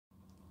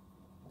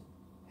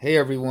Hey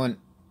everyone,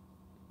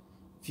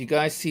 if you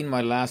guys seen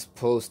my last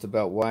post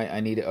about why I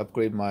need to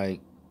upgrade my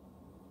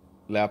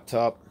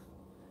laptop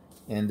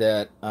and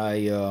that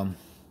I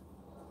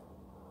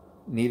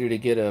needed to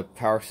get a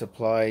power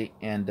supply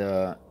and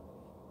a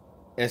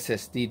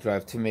SSD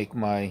drive to make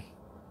my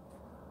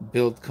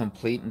build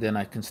complete, and then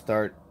I can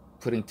start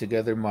putting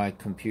together my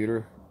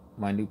computer,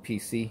 my new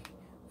PC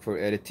for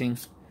editing.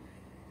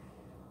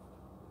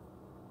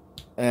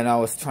 And I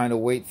was trying to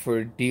wait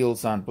for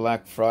deals on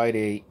Black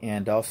Friday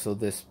and also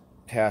this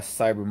past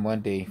Cyber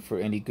Monday for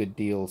any good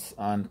deals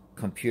on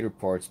computer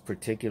parts,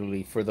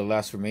 particularly for the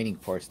last remaining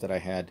parts that I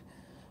had.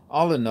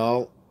 All in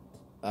all,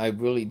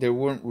 there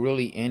weren't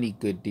really any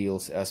good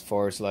deals as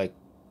far as like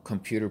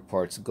computer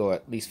parts go,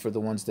 at least for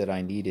the ones that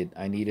I needed.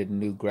 I needed a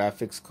new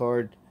graphics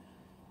card,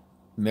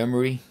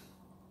 memory,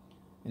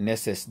 an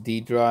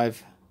SSD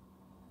drive,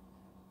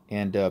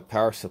 and a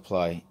power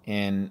supply.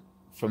 And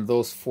from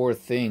those four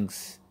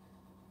things,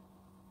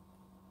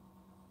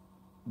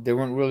 there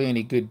weren't really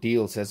any good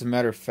deals. As a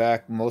matter of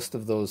fact, most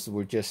of those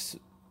were just,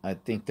 I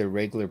think, their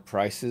regular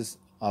prices.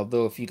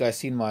 Although if you guys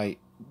seen my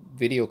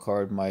video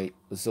card, my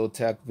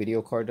Zotac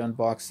video card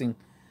unboxing,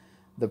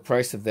 the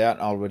price of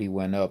that already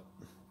went up.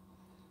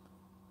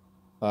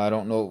 I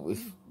don't know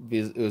if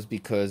it was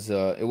because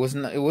it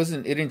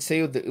didn't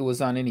say that it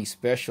was on any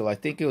special. I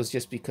think it was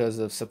just because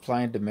of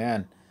supply and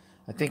demand.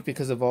 I think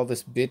because of all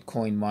this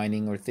Bitcoin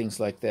mining or things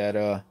like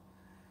that,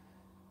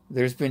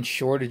 there's been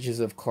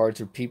shortages of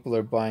cards, or people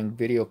are buying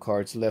video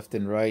cards left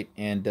and right,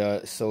 and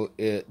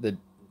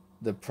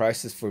the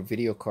prices for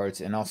video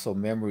cards and also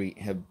memory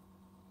have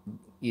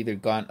either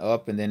gone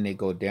up and then they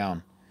go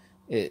down.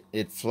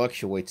 It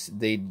fluctuates.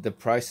 The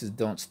prices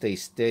don't stay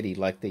steady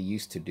like they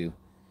used to do.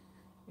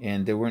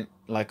 And there weren't,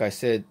 like I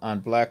said,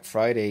 on Black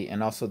Friday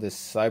and also this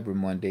Cyber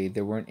Monday,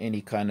 there weren't any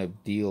kind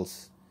of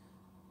deals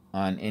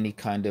on any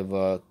kind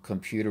of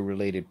computer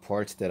related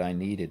parts that I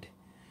needed.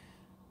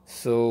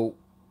 So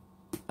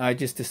I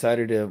just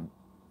decided to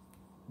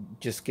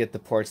just get the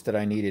parts that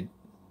I needed,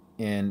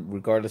 and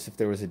regardless if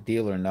there was a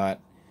deal or not,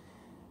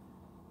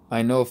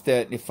 I know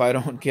if I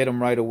don't get them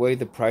right away,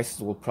 the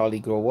prices will probably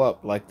go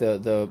up. Like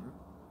the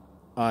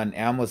on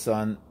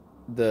Amazon,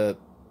 the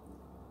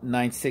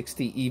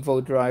 960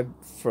 Evo drive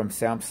from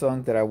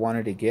Samsung that I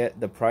wanted to get,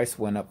 the price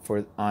went up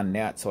on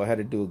that, so I had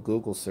to do a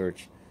Google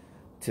search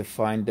to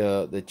find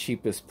the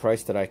cheapest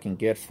price that I can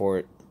get for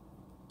it,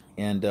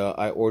 and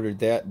I ordered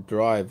that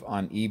drive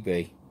on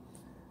eBay.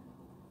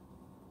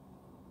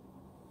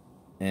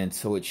 And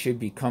so it should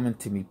be coming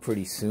to me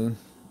pretty soon.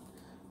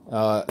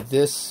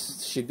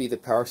 This should be the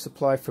power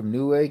supply from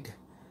Newegg.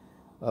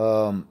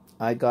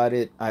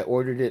 I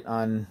ordered it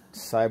on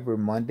Cyber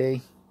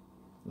Monday,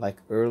 like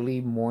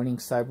early morning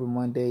Cyber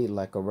Monday,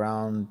 like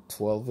around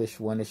 12ish,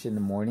 1ish in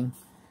the morning.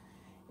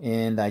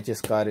 And I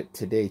just got it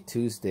today,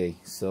 Tuesday.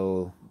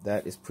 So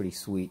that is pretty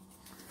sweet.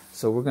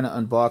 So we're going to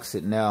unbox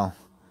it now.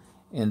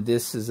 And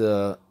this is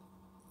the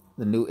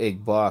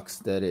Newegg box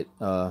that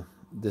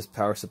this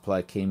power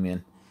supply came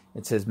in.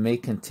 It says, may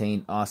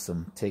contain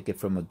awesome, take it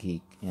from a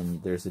geek.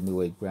 And there's the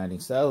Newegg branding.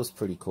 So that was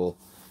pretty cool.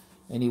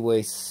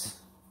 Anyways,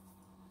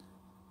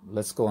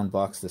 let's go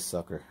unbox this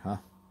sucker, huh?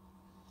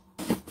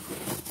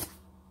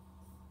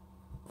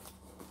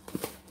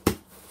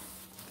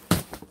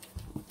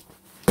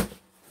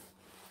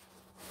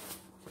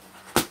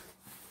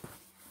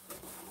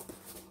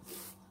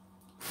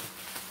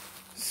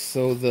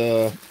 So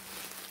the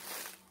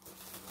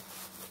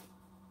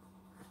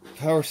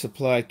power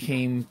supply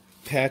came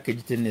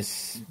packaged in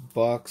this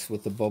box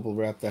with the bubble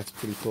wrap. That's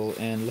pretty cool.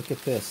 And look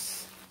at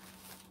this.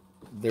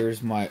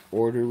 There's my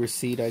order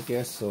receipt, I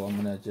guess. So I'm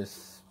gonna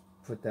just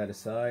put that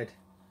aside.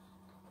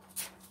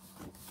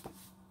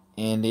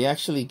 And they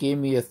actually gave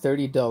me a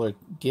 $30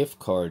 gift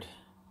card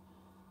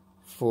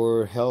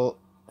for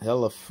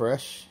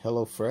HelloFresh.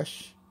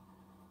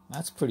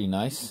 That's pretty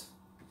nice.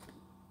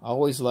 I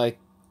always like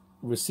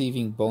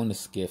receiving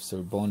bonus gifts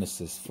or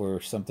bonuses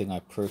for something I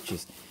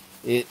purchased.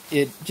 It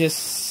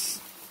just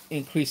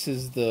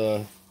increases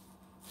the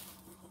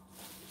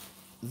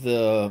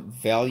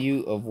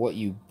value of what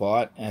you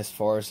bought, as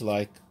far as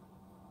like,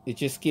 it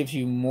just gives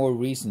you more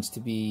reasons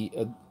to be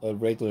a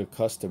regular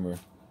customer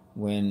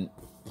when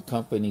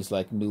companies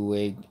like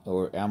Newegg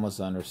or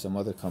Amazon or some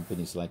other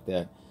companies like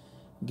that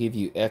give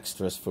you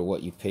extras for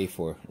what you pay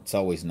for. It's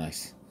always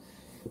nice.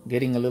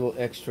 Getting a little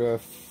extra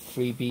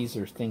freebies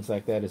or things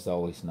like that is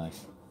always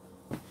nice.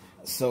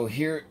 So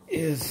here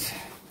is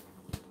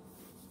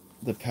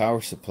the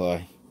power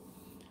supply.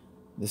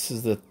 This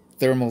is the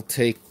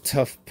Thermaltake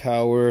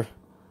Toughpower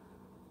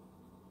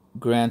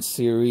Grand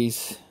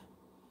Series.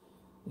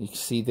 You can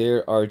see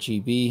there,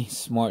 RGB,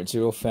 smart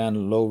zero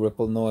fan, low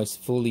ripple noise,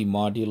 fully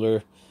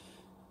modular.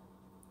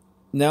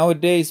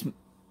 Nowadays,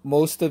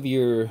 most of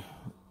your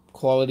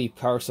quality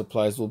power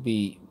supplies will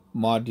be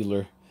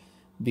modular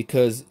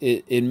because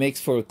it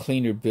makes for a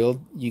cleaner build.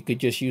 You could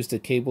just use the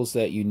cables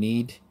that you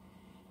need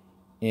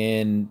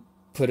and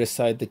put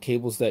aside the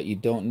cables that you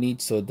don't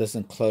need, so it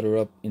doesn't clutter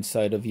up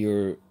inside of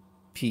your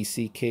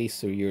PC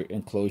case or your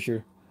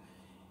enclosure.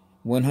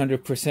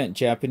 100%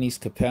 Japanese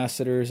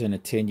capacitors, and a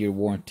 10-year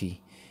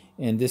warranty.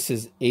 And this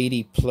is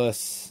 80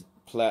 plus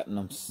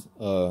platinum's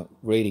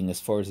rating as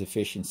far as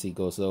efficiency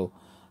goes. Though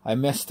I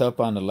messed up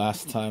on the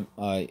last time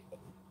I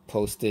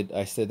posted.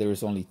 I said there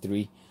was only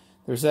 3.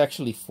 There's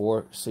actually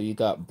 4. So you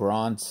got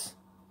bronze,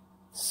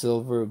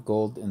 silver,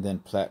 gold, and then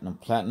platinum.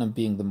 Platinum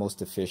being the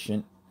most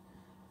efficient,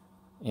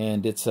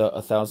 and it's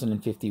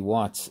 1050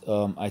 watts.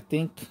 I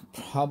think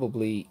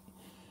probably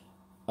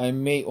I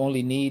may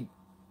only need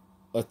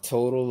a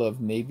total of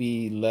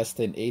maybe less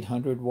than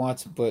 800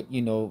 watts, but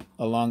you know,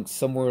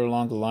 somewhere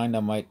along the line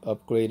I might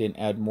upgrade and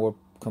add more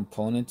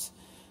components,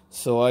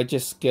 so I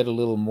just get a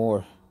little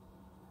more.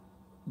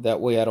 That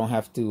way I don't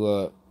have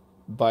to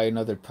buy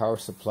another power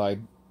supply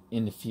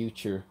in the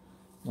future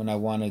when I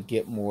want to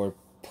get more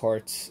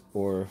parts,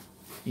 or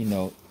you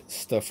know,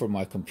 stuff for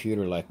my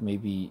computer. Like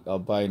maybe I'll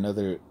buy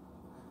another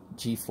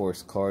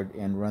GeForce card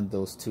and run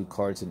those 2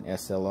 cards in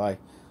SLI.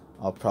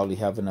 I'll probably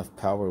have enough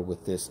power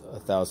with this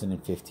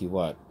 1050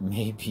 watt.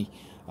 Maybe,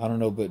 I don't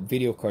know, but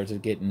video cards are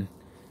getting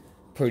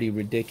pretty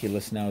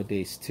ridiculous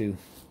nowadays too.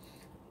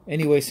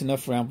 Anyways,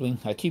 enough rambling.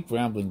 I keep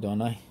rambling,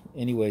 don't I?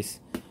 Anyways,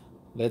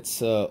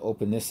 let's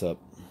open this up.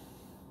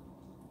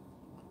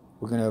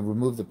 We're gonna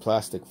remove the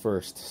plastic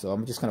first, so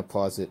I'm just gonna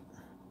pause it.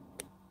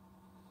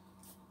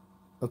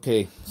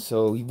 Okay,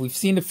 so we've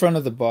seen the front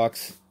of the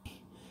box.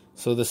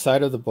 So the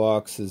side of the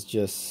box is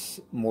just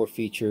more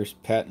features,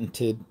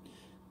 patented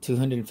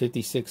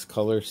 256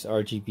 colors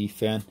RGB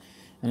fan.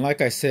 And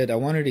like I said, I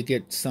wanted to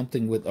get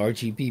something with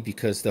RGB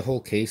because the whole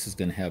case is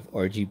going to have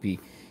RGB.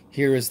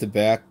 Here is the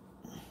back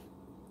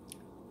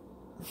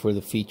for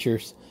the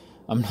features.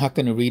 I'm not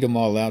going to read them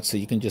all out, so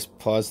you can just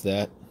pause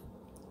that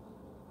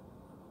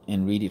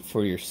and read it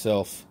for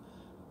yourself.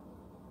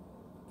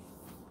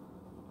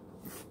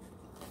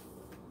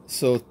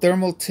 So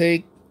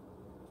Thermaltake,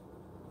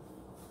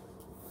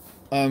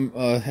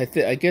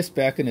 I guess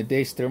back in the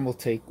days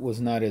Thermaltake was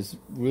not as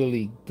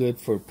really good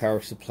for power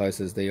supplies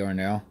as they are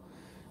now.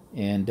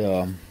 And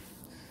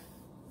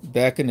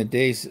back in the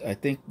days, I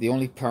think the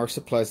only power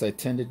supplies I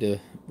tended to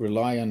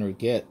rely on or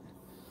get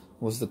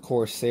was the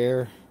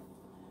Corsair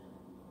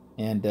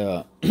and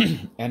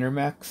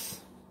Enermax.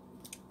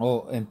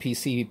 Oh, and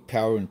PC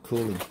Power and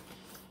Cooling.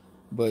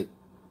 But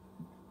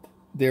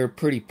they're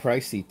pretty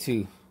pricey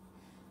too.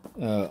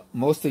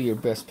 Most of your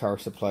best power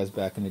supplies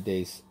back in the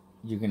days,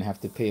 you're going to have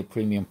to pay a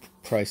premium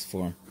price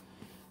for them,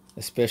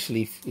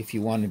 especially if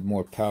you wanted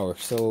more power.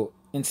 So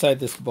inside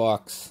this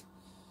box,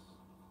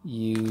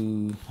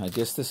 I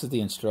guess this is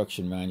the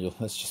instruction manual.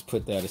 Let's just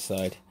put that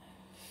aside.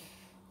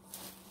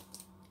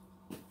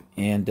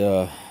 And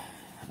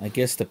I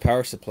guess the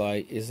power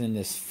supply is in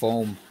this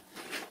foam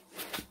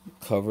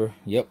cover.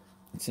 Yep,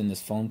 it's in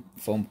this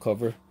foam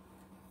cover.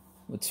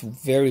 It's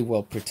very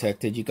well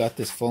protected. You got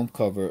this foam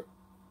cover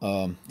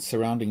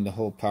surrounding the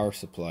whole power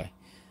supply.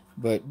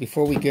 But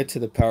before we get to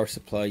the power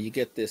supply, you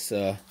get this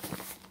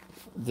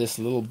this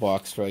little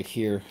box right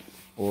here,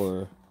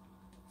 or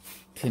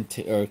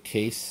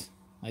case,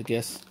 I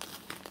guess.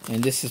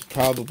 And this is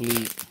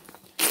probably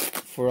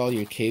for all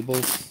your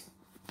cables.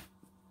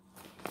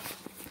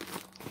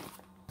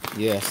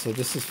 Yeah, so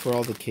this is for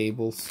all the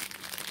cables.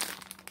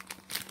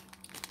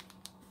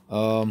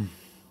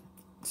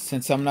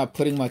 Since I'm not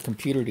putting my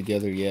computer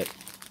together yet,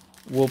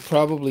 I'm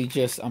probably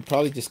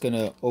just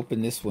gonna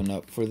open this one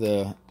up for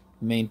the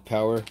main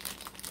power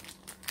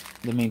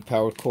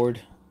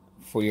cord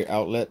for your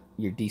outlet,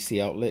 your DC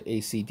outlet,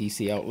 AC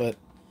DC outlet.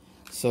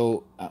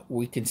 So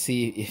we can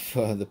see if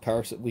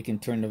we can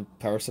turn the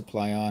power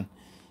supply on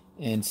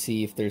and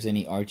see if there's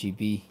any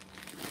RGB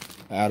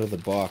out of the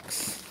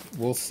box.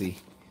 We'll see.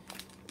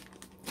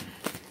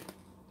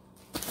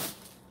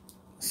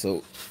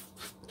 So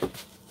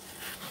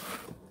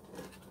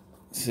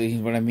see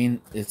what I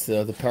mean? It's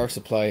the power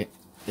supply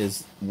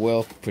is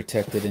well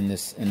protected in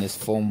this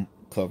foam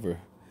cover.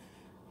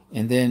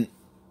 And then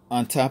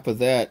on top of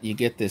that, you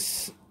get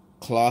this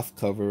cloth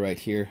cover right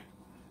here.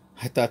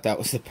 I thought that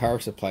was the power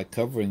supply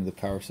covering the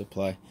power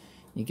supply.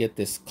 You get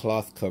this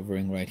cloth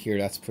covering right here.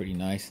 That's pretty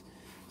nice.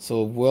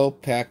 So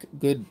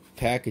good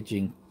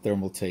packaging,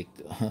 Thermaltake.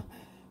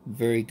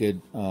 Very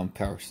good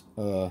power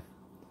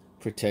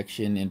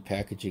protection and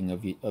packaging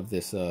of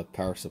this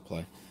power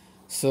supply.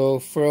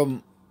 So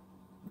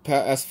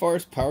as far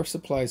as power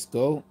supplies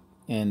go,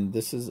 and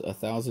this is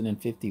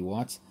 1050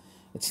 watts,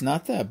 it's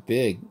not that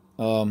big.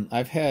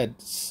 I've had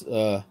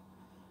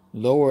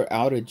lower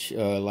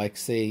outage, like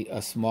say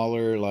a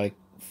smaller, like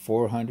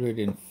 400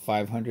 and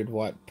 500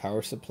 watt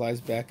power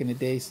supplies back in the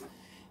days,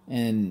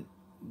 and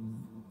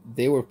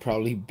they were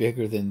probably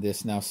bigger than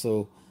this now.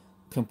 So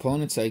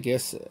components, I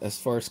guess, as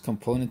far as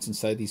components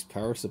inside these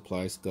power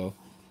supplies go,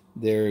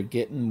 they're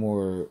getting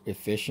more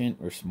efficient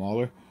or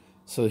smaller.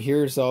 So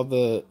here's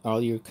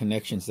all your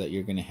connections that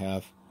you're going to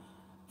have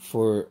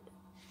for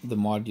the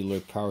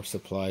modular power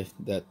supply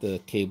that the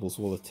cables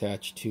will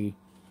attach to.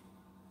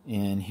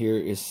 And here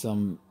is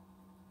some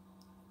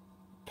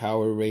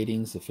power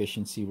ratings,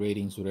 efficiency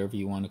ratings, whatever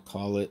you want to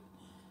call it.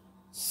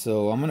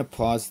 So I'm going to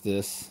pause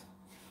this.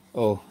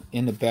 Oh,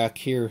 in the back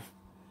here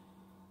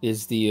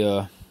is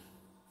the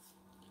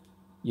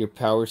your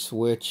power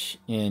switch,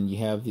 and you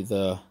have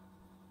the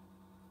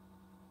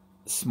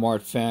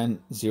smart fan,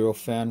 zero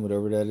fan,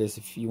 whatever that is,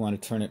 if you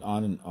want to turn it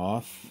on and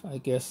off, I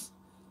guess.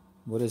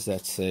 What does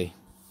that say?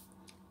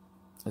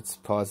 Let's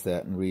pause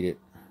that and read it.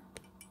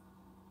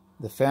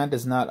 The fan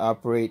does not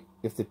operate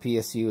if the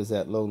PSU is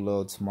at low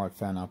load, smart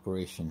fan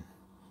operation.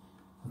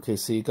 Okay,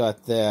 so you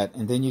got that,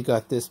 and then you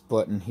got this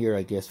button here,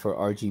 I guess, for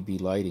RGB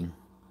lighting.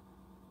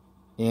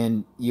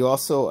 And you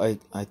also,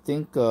 I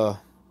think you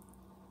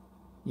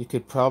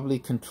could probably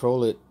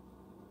control it.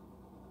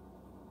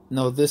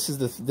 No, this is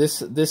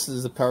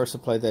the power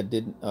supply that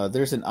didn't.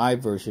 There's an I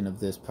version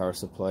of this power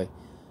supply,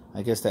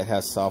 I guess, that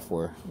has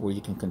software where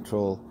you can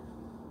control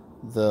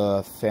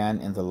the fan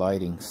and the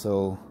lighting.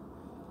 So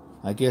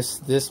I guess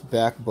this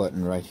back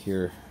button right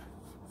here,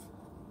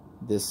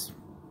 this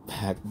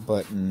back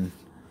button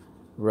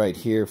right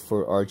here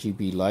for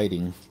RGB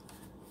lighting,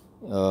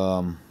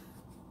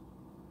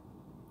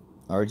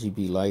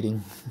 RGB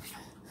lighting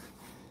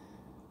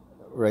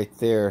right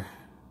there,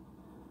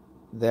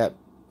 that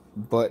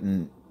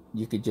button,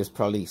 you could just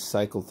probably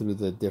cycle through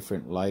the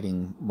different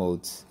lighting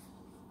modes.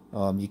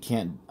 You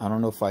can't, I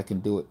don't know if I can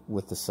do it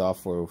with the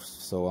software,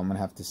 so I'm gonna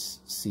have to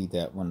see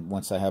that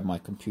once I have my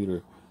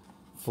computer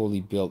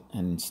fully built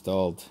and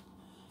installed.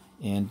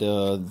 And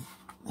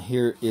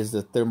here is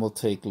the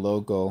Thermaltake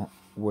logo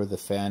where the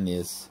fan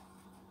is,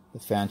 the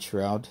fan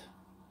shroud.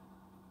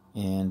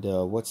 And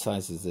what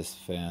size is this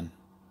fan?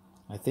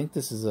 I think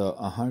this is a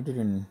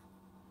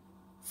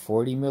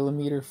 140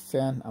 millimeter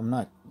fan. I'm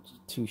not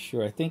too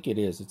sure. I think it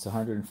is. It's a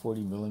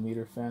 140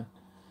 millimeter fan.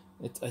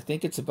 I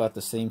think it's about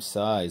the same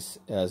size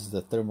as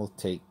the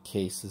Thermaltake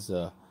case. Is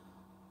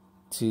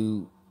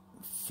two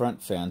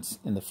front fans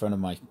in the front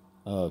of my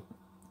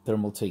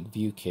Thermaltake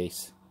view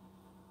case.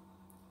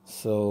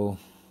 So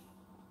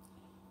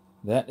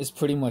that is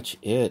pretty much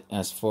it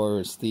as far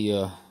as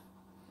the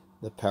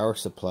power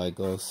supply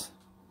goes.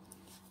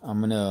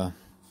 I'm gonna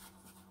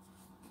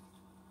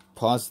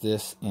pause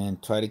this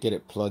and try to get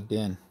it plugged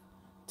in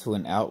to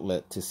an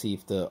outlet to see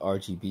if the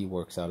RGB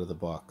works out of the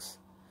box.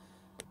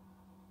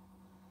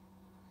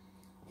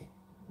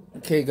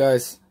 Okay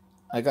guys,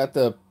 I got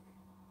the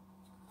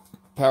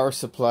power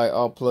supply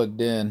all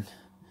plugged in.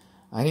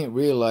 I didn't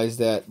realize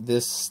that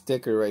this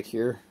sticker right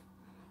here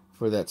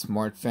for that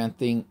smart fan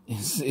thing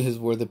is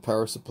where the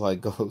power supply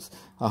goes.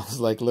 I was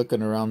like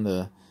looking around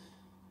the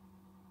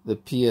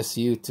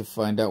PSU to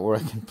find out where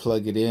I can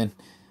plug it in,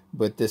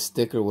 but this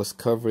sticker was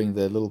covering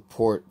the little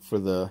port for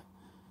the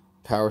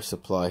power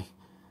supply.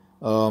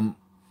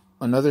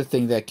 Another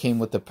thing that came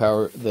with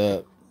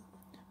the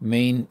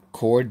main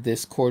cord,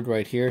 this cord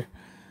right here,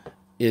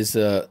 is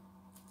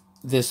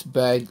this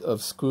bag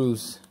of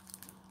screws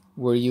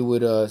where you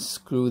would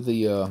screw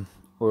the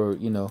or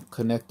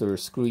connect or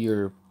screw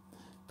your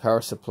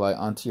power supply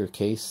onto your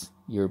case,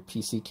 your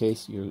PC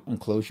case, your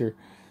enclosure.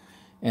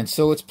 And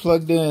so it's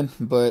plugged in,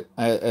 but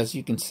as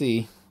you can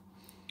see,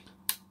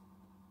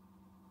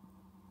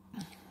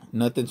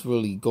 nothing's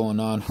really going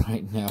on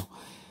right now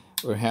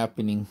or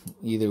happening,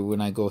 either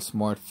when I go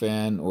smart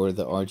fan or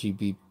the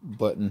RGB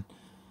button.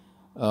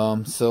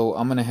 So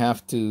I'm gonna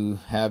have to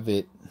have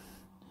it,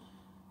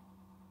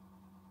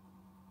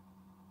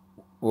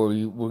 or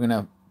you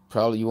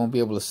won't be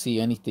able to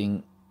see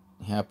anything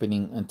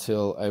happening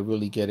until I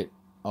really get it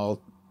all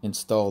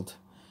installed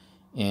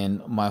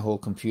and my whole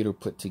computer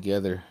put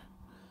together.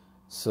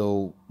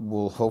 So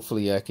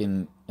hopefully I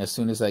can, as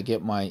soon as I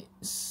get my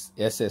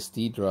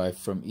SSD drive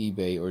from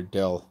eBay or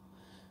Dell,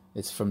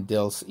 it's from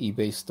Dell's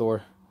eBay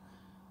store,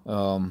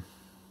 I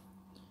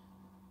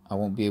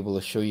won't be able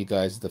to show you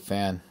guys the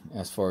fan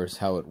as far as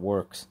how it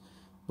works,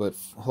 but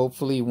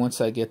hopefully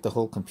once I get the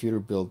whole computer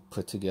build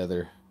put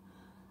together,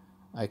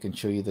 I can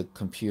show you the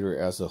computer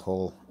as a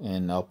whole.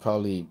 And I'll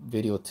probably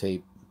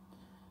videotape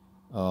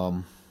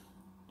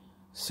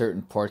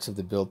certain parts of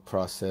the build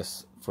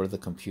process for the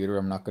computer.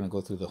 I'm not going to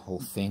go through the whole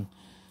thing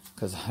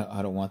because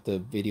I don't want the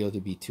video to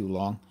be too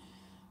long.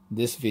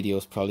 This video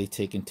is probably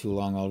taking too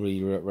long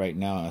already right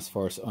now as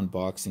far as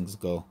unboxings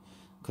go,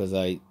 because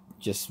I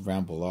just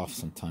ramble off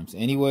sometimes.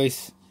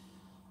 Anyways,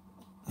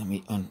 let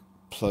me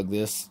unplug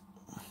this.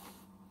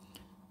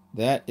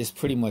 That is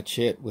pretty much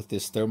it with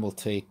this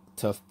Thermaltake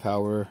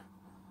Toughpower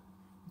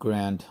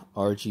Grand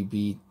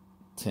RGB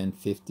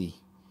 1050.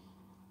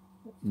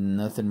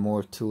 Nothing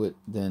more to it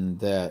than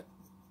that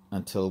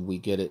until we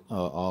get it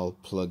all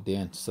plugged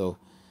in. So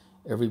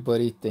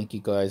everybody, thank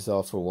you guys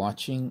all for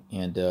watching,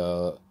 and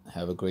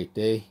have a great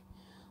day.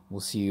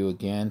 We'll see you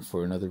again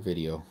for another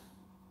video.